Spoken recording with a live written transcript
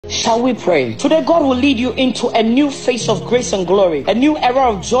Shall we pray? Today God will lead you into a new phase of grace and glory, a new era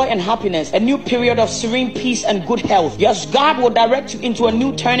of joy and happiness, a new period of serene peace and good health. Yes, God will direct you into a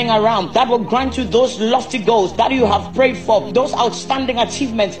new turning around that will grant you those lofty goals that you have prayed for, those outstanding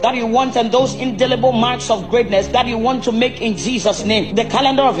achievements that you want, and those indelible marks of greatness that you want to make in Jesus' name. The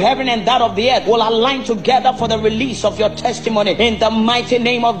calendar of heaven and that of the earth will align together for the release of your testimony in the mighty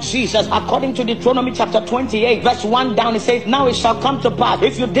name of Jesus. According to Deuteronomy chapter 28 verse 1 down, it says, "Now it shall come to pass,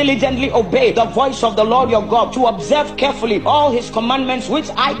 if you diligently obey the voice of the Lord your God, to observe carefully all his commandments which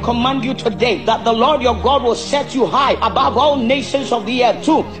I command you today, that the Lord your God will set you high above all nations of the earth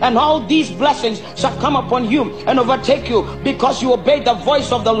too, and all these blessings shall come upon you and overtake you, because you obey the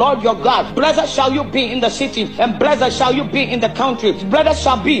voice of the Lord your God. Blessed shall you be in the city, and blessed shall you be in the country. Blessed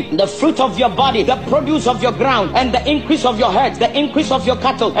shall be the fruit of your body, the produce of your ground, and the increase of your herds, the increase of your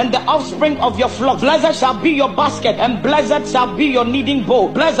cattle, and the offspring of your flock. Blessed shall be your basket, and blessed shall be your kneading bowl.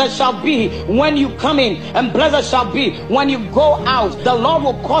 Blessed shall be when you come in, and blessed shall be when you go out. The Lord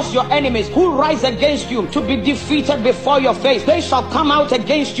will cause your enemies who rise against you to be defeated before your face. They shall come out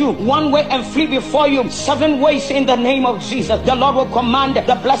against you one way and flee before you 7 ways in the name of Jesus. The Lord will command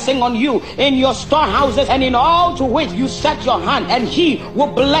the blessing on you in your storehouses and in all to which you set your hand, and he will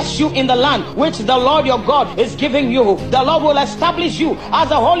bless you in the land which the Lord your God is giving you. The Lord will establish you as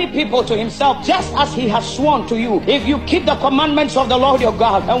a holy people to himself, just as he has sworn to you. If you keep the commandments of the Lord your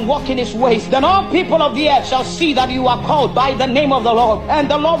God and walk in his ways, then all people of the earth shall see that you are called by the name of the Lord. And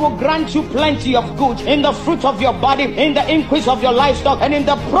the Lord will grant you plenty of good in the fruit of your body, in the increase of your livestock, and in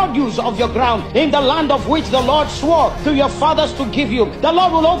the produce of your ground, in the land of which the Lord swore to your fathers to give you. The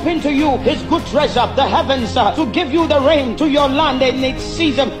Lord will open to you his good treasure, the heavens, to give you the rain to your land in its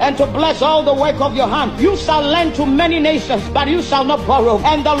season, and to bless all the work of your hand. You shall lend to many nations, but you shall not borrow.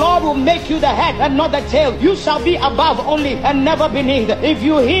 And the Lord will make you the head and not the tail. You shall be above only and never beneath, if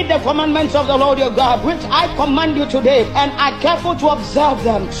you heed the commandments of the Lord your God, which I command you today, and are careful to observe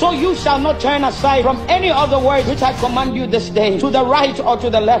them. So you shall not turn aside from any other word which I command you this day, to the right or to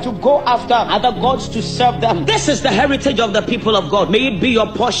the left, to go after other gods to serve them. This is the heritage of the people of God. May it be your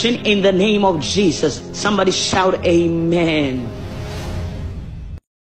portion in the name of Jesus. Somebody shout amen.